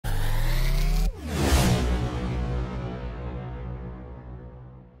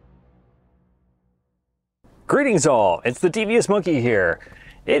Greetings all, it's the Devious Monkey here.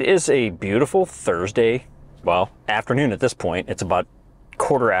 It is a beautiful Thursday, well, afternoon at this point. It's about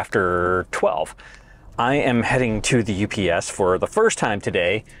 12:15. I am heading to the UPS for the first time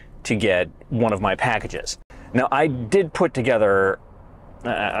today to get one of my packages. Now, I did put together,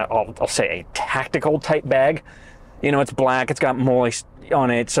 I'll say a tactical type bag. You know, it's black, it's got moly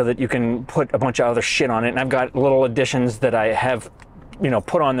on it so that you can put a bunch of other shit on it. And I've got little additions that I have, you know,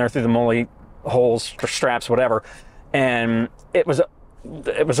 put on there through the moly holes or straps, whatever. And it was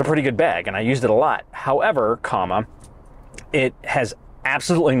a pretty good bag and I used it a lot. However, it has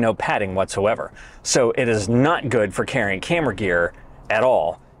absolutely no padding whatsoever. So it is not good for carrying camera gear at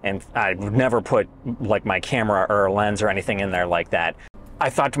all. And I've never put like my camera or a lens or anything in there like that.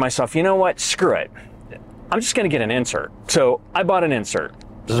 I thought to myself, you know what, screw it. I'm just gonna get an insert. So I bought an insert.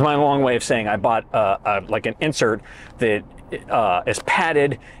 This is my long way of saying I bought like an insert that is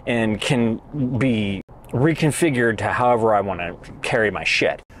padded and can be reconfigured to however I want to carry my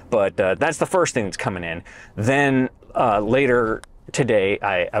shit. But that's the first thing that's coming in. Then later today,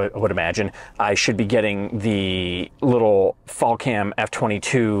 I would imagine, I should be getting the little Falcam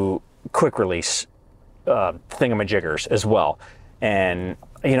F22 quick release thingamajiggers as well. And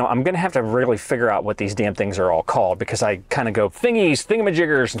you know, I'm gonna have to really figure out what these damn things are all called because I kind of go thingies,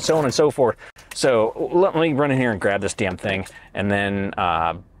 thingamajiggers, and so on and so forth. So let me run in here and grab this damn thing, and then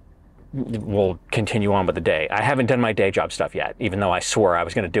we'll continue on with the day. I haven't done my day job stuff yet, even though I swore I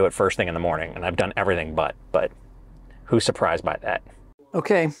was gonna do it first thing in the morning, and I've done everything but who's surprised by that?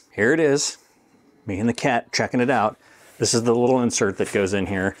 Okay, here it is. Me and the cat checking it out. This is the little insert that goes in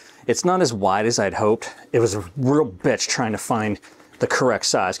here. It's not as wide as I'd hoped. It was a real bitch trying to find the correct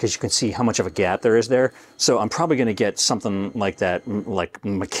size because you can see how much of a gap there is there. So I'm probably going to get something like that, like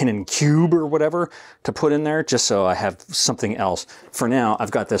McKinnon Cube or whatever, to put in there just so I have something else. For now, I've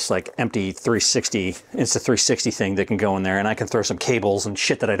got this like empty 360, Insta360 thing that can go in there, and I can throw some cables and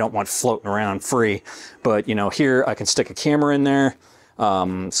shit that I don't want floating around free. But you know, here I can stick a camera in there,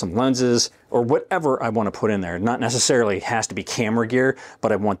 some lenses, or whatever I want to put in there. Not necessarily has to be camera gear,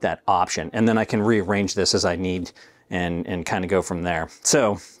 but I want that option. And then I can rearrange this as I need and kind of go from there.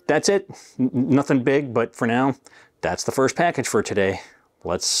 So that's it. Nothing big, but for now, that's the first package for today.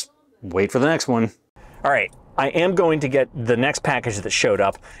 Let's wait for the next one. All right, I am going to get the next package that showed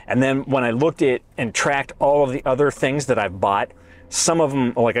up. And then when I looked at and tracked all of the other things that I've bought, some of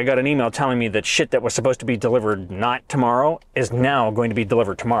them, like I got an email telling me that shit that was supposed to be delivered not tomorrow is now going to be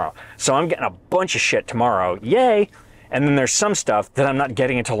delivered tomorrow. So I'm getting a bunch of shit tomorrow, yay. And then there's some stuff that I'm not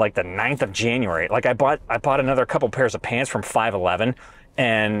getting until like the 9th of January. Like I bought another couple pairs of pants from 511,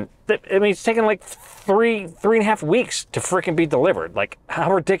 and I mean, it's taken like three and a half weeks to freaking be delivered. Like,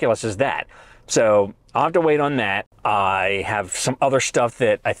 how ridiculous is that? So I'll have to wait on that. I have some other stuff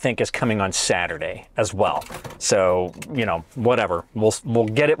that I think is coming on Saturday as well. So, you know, whatever. We'll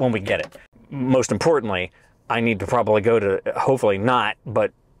get it when we get it. Most importantly, I need to probably go to, hopefully not,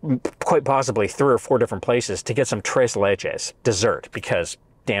 but quite possibly 3 or 4 different places to get some tres leches dessert, because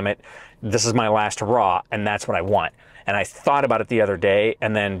damn it, this is my last hurrah and that's what I want. And I thought about it the other day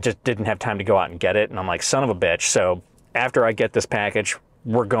and then just didn't have time to go out and get it, and I'm like, son of a bitch. So after I get this package,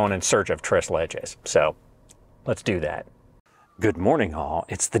 we're going in search of tres leches. So let's do that. Good morning all,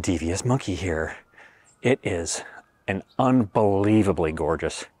 it's the Devious Monkey here. It is an unbelievably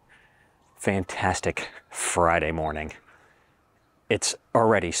gorgeous, fantastic Friday morning. It's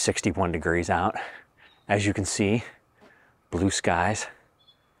already 61 degrees out, as you can see. Blue skies,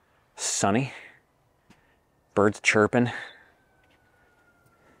 sunny, birds chirping.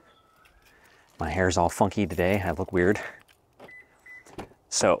 My hair's all funky today, I look weird.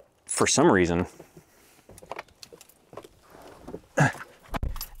 So, for some reason,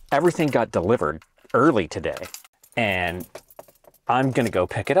 everything got delivered early today, and I'm gonna go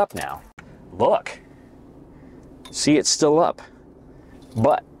pick it up now. Look, see, it's still up.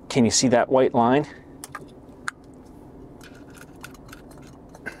 But can you see that white line?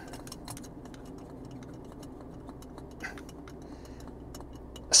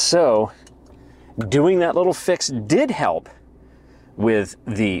 So doing that little fix did help with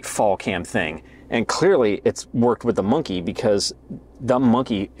the Falcam thing. And clearly it's worked with the monkey because the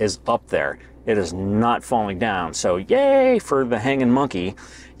monkey is up there. It is not falling down. So yay for the hanging monkey.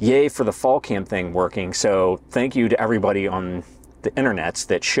 Yay for the Falcam thing working. So thank you to everybody on the internets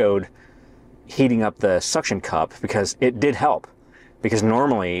that showed heating up the suction cup, because it did help, because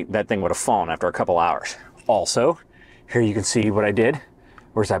normally that thing would have fallen after a couple hours. Also, here you can see what I did,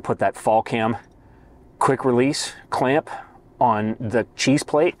 whereas I put that Falcam quick release clamp on the cheese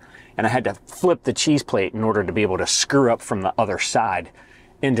plate, and I had to flip the cheese plate in order to be able to screw up from the other side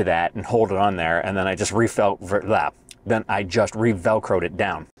into that and hold it on there, and then I just re-velcroed it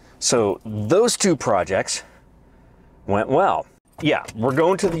down. So those two projects went well. Yeah, we're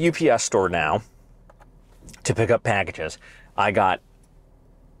going to the UPS store now to pick up packages. I got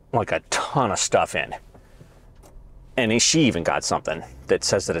like a ton of stuff in. And she even got something that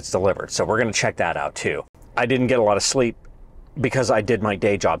says that it's delivered. So we're going to check that out too. I didn't get a lot of sleep because I did my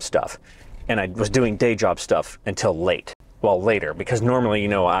day job stuff. And I was doing day job stuff until late. Well, later, because normally, you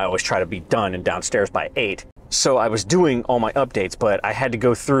know, I always try to be done and downstairs by 8. So I was doing all my updates, but I had to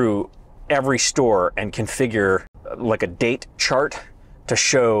go through every store and configure like a date chart to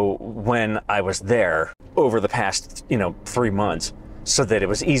show when I was there over the past, you know, 3 months, so that it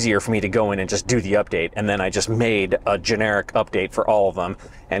was easier for me to go in and just do the update. And then I just made a generic update for all of them,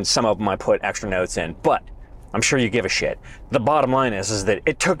 and some of them I put extra notes in, but I'm sure you give a shit. The bottom line is that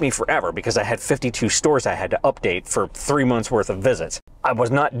it took me forever because I had 52 stores I had to update for 3 months worth of visits. I was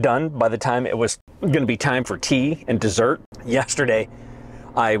not done by the time it was gonna be time for tea and dessert. Yesterday,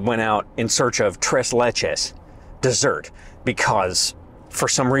 I went out in search of tres leches dessert because for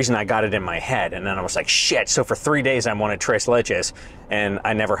some reason I got it in my head, and then I was like, shit. So for 3 days I wanted tres leches, and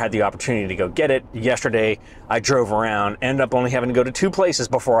I never had the opportunity to go get it. Yesterday I drove around, ended up only having to go to 2 places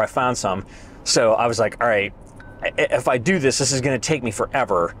before I found some. So I was like, all right, if I do this, this is going to take me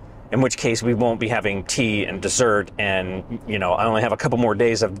forever, in which case we won't be having tea and dessert, and, you know, I only have a couple more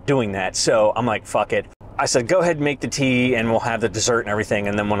days of doing that. So I'm like, fuck it. I said, go ahead and make the tea and we'll have the dessert and everything,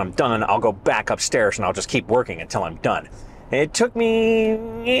 and then when I'm done, I'll go back upstairs and I'll just keep working until I'm done. And it took me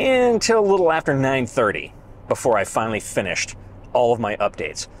until a little after 9:30 before I finally finished all of my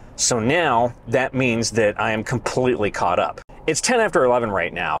updates. So now that means that I am completely caught up. It's 10 after 11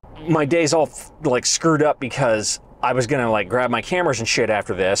 right now. My day's all like screwed up because I was gonna like grab my cameras and shit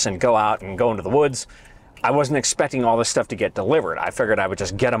after this and go out and go into the woods. I wasn't expecting all this stuff to get delivered. I figured I would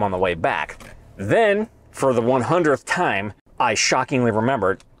just get them on the way back. Then, for the 100th time, I shockingly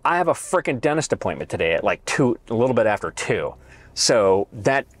remembered I have a frickin' dentist appointment today at like 2, a little bit after 2. So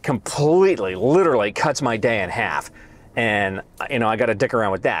that completely, literally cuts my day in half. And, you know, I got to dick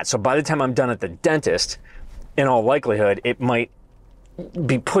around with that. So by the time I'm done at the dentist, in all likelihood, it might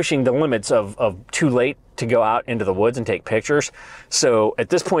be pushing the limits of too late to go out into the woods and take pictures. So at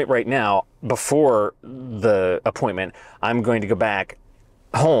this point right now, before the appointment, I'm going to go back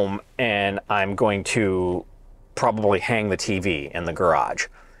home and I'm going to probably hang the TV in the garage,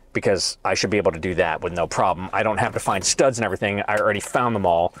 because I should be able to do that with no problem. I don't have to find studs and everything. I already found them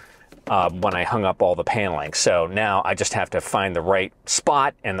all when I hung up all the paneling. So now I just have to find the right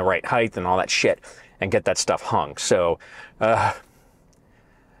spot and the right height and all that shit and get that stuff hung. So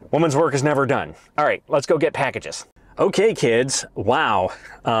woman's work is never done. All right, let's go get packages. Okay, kids, wow.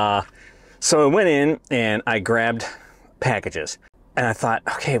 So I went in and I grabbed packages. And I thought,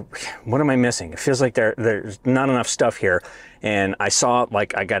 okay, what am I missing? It feels like there's not enough stuff here. And I saw,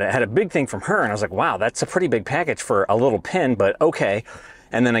 like, I had a big thing from her, and I was like, wow, that's a pretty big package for a little pin, but okay.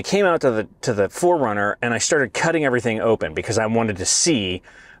 And then I came out to the Forerunner, and I started cutting everything open because I wanted to see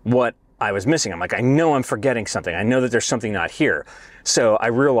what I was missing. I'm like, I know I'm forgetting something. I know that there's something not here. So I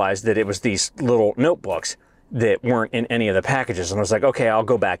realized that it was these little notebooks that weren't in any of the packages. And I was like, okay, I'll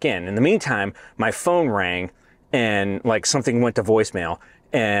go back in. In the meantime, my phone rang, and like something went to voicemail,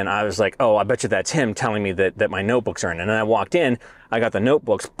 and I was like, oh, I bet you that's him telling me that my notebooks are in. And then I walked in, I got the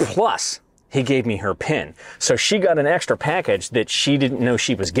notebooks, plus he gave me her pin. So she got an extra package that she didn't know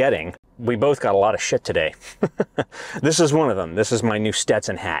she was getting. We both got a lot of shit today. This is one of them. This is my new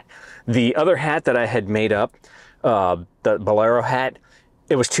Stetson hat. The other hat that I had made up, the Bolero hat,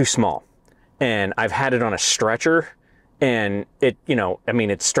 it was too small. And I've had it on a stretcher, and it, you know, I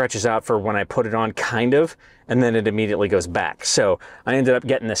mean, it stretches out for when I put it on, kind of, and then it immediately goes back. So I ended up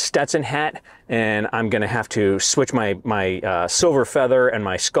getting the Stetson hat, and I'm gonna have to switch my silver feather and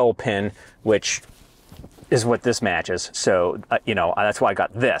my skull pin, which is what this matches. So, you know, that's why I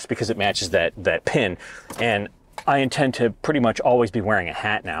got this, because it matches that pin. And I intend to pretty much always be wearing a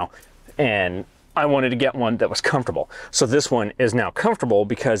hat now, and I wanted to get one that was comfortable. So this one is now comfortable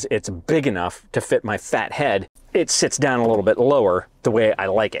because it's big enough to fit my fat head. It sits down a little bit lower the way I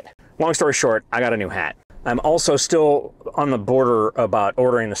like it. Long story short, I got a new hat. I'm also still on the border about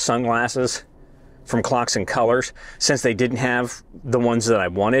ordering the sunglasses from Clocks and Colors, since they didn't have the ones that I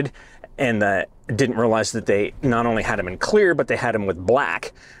wanted, and didn't realize that they not only had them in clear, but they had them with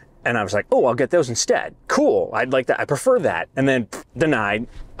black. And I was like, oh, I'll get those instead. Cool, I'd like that, I prefer that. And then denied,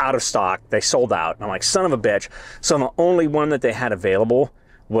 out of stock, they sold out. And I'm like, son of a bitch. So the only one that they had available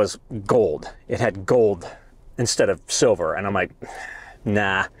was gold. It had gold instead of silver. And I'm like,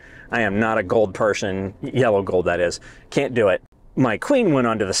 nah, I am not a gold person, yellow gold that is. Can't do it. my queen went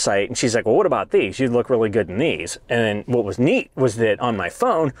onto the site and she's like, well, what about these? You'd look really good in these. And then what was neat was that on my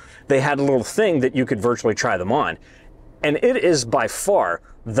phone, they had a little thing that you could virtually try them on. And it is by far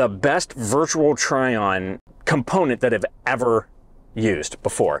the best virtual try-on component that I've ever used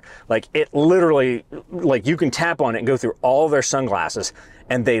before. Like, it literally, like, you can tap on it and go through all of their sunglasses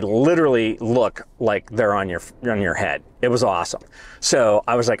and they literally look like they're on your head. It was awesome. So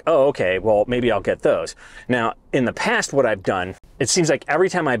I was like, oh, okay, well, maybe I'll get those. Now, in the past, what I've done, it seems like every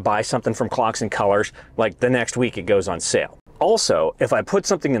time I buy something from Clocks and Colors, like the next week it goes on sale. Also, if I put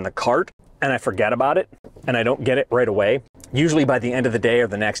something in the cart and I forget about it and I don't get it right away, usually by the end of the day or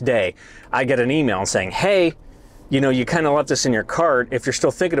the next day, I get an email saying, hey, you know, you kind of left this in your cart. If you're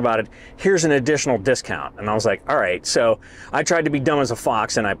still thinking about it, here's an additional discount. And I was like, all right. So I tried to be dumb as a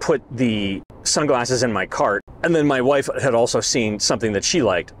fox and I put the sunglasses in my cart. And then my wife had also seen something that she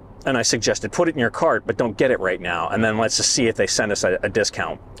liked. And I suggested, put it in your cart, but don't get it right now. And then let's just see if they send us a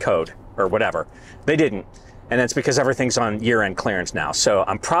discount code or whatever. They didn't. And that's because everything's on year-end clearance now. So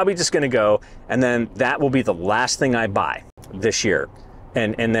I'm probably just going to go, and then that will be the last thing I buy this year.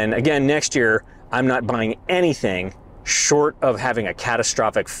 And then again, next year, I'm not buying anything short of having a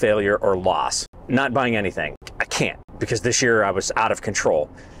catastrophic failure or loss. Not buying anything. I can't, because this year I was out of control,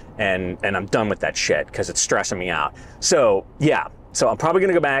 and I'm done with that shit because it's stressing me out. So yeah, so I'm probably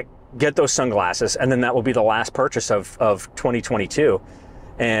gonna go back, get those sunglasses, and then that will be the last purchase of 2022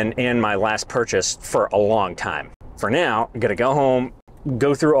 and my last purchase for a long time. For now, I'm gonna go home,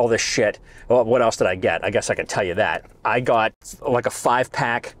 go through all this shit. Well, what else did I get? I guess I can tell you that. I got like a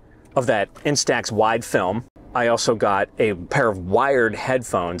 5-pack of that Instax wide film. I also got a pair of wired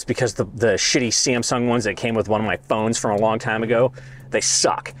headphones because the shitty Samsung ones that came with one of my phones from a long time ago, they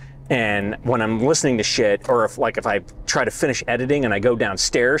suck. And when I'm listening to shit, or if I try to finish editing and I go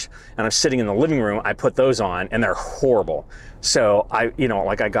downstairs and I'm sitting in the living room, I put those on and they're horrible. So I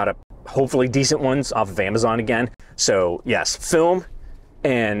got a hopefully decent ones off of Amazon again. So yes, film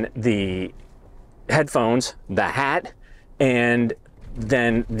and the headphones, the hat, and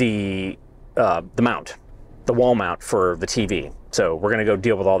then the mount, the wall mount for the TV. So we're gonna go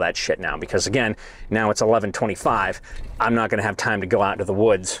deal with all that shit now, because again, now it's 11:25. I'm not gonna have time to go out into the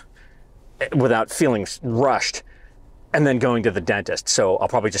woods without feeling rushed and then going to the dentist. So I'll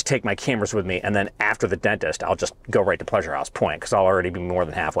probably just take my cameras with me, and then after the dentist, I'll just go right to Pleasure House Point, because I'll already be more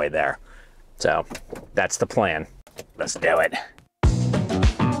than halfway there. So that's the plan. Let's do it.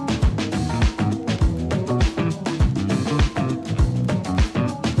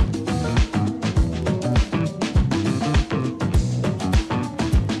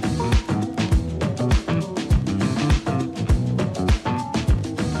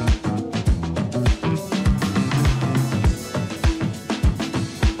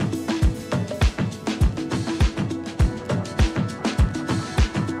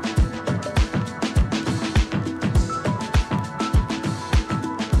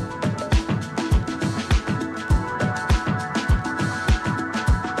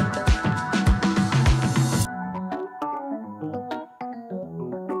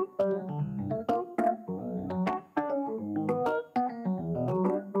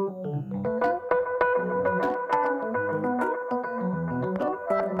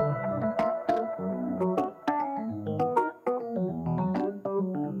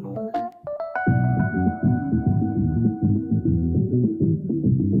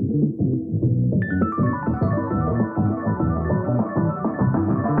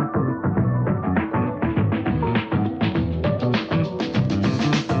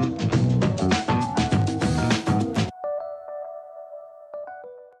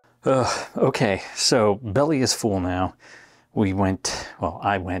 Okay, so belly is full now.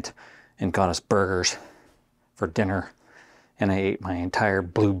 I went and got us burgers for dinner, and I ate my entire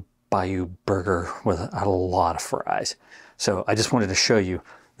Blue Bayou burger with a lot of fries. So I just wanted to show you,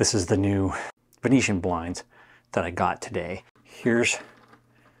 this is the new Venetian blinds that I got today. Here's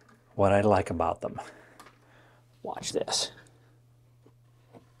what I like about them. Watch this.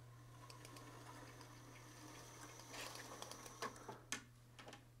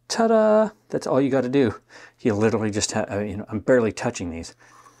 Ta-da! That's all you got to do. You literally just have, I'm barely touching these,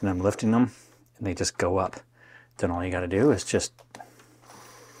 and I'm lifting them, and they just go up. Then all you got to do is just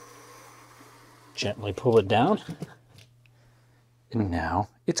gently pull it down, and now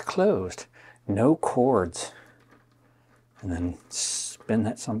it's closed. No cords. And then spin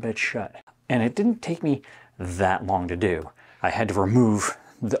that sumbitch shut. And it didn't take me that long to do. I had to remove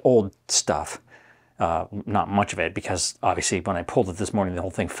the old stuff. Not much of it, because obviously when I pulled it this morning, the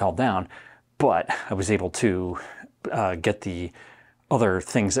whole thing fell down, but I was able to get the other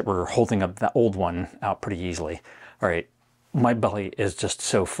things that were holding up that old one out pretty easily. All right, My belly is just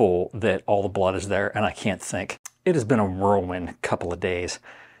so full that all the blood is there and I can't think. It has been a whirlwind couple of days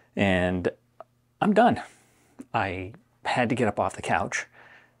and I'm done. I had to get up off the couch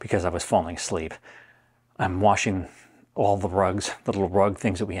because I was falling asleep. I'm washing all the rugs, the little rug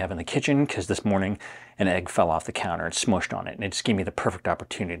things that we have in the kitchen, because this morning an egg fell off the counter and smushed on it, and it just gave me the perfect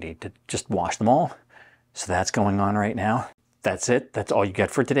opportunity to just wash them all. So that's going on right now. That's it. That's all you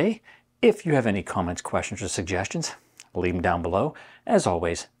get for today. If you have any comments, questions, or suggestions, leave them down below. As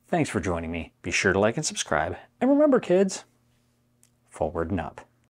always, thanks for joining me. Be sure to like and subscribe. And remember, kids, forward and up.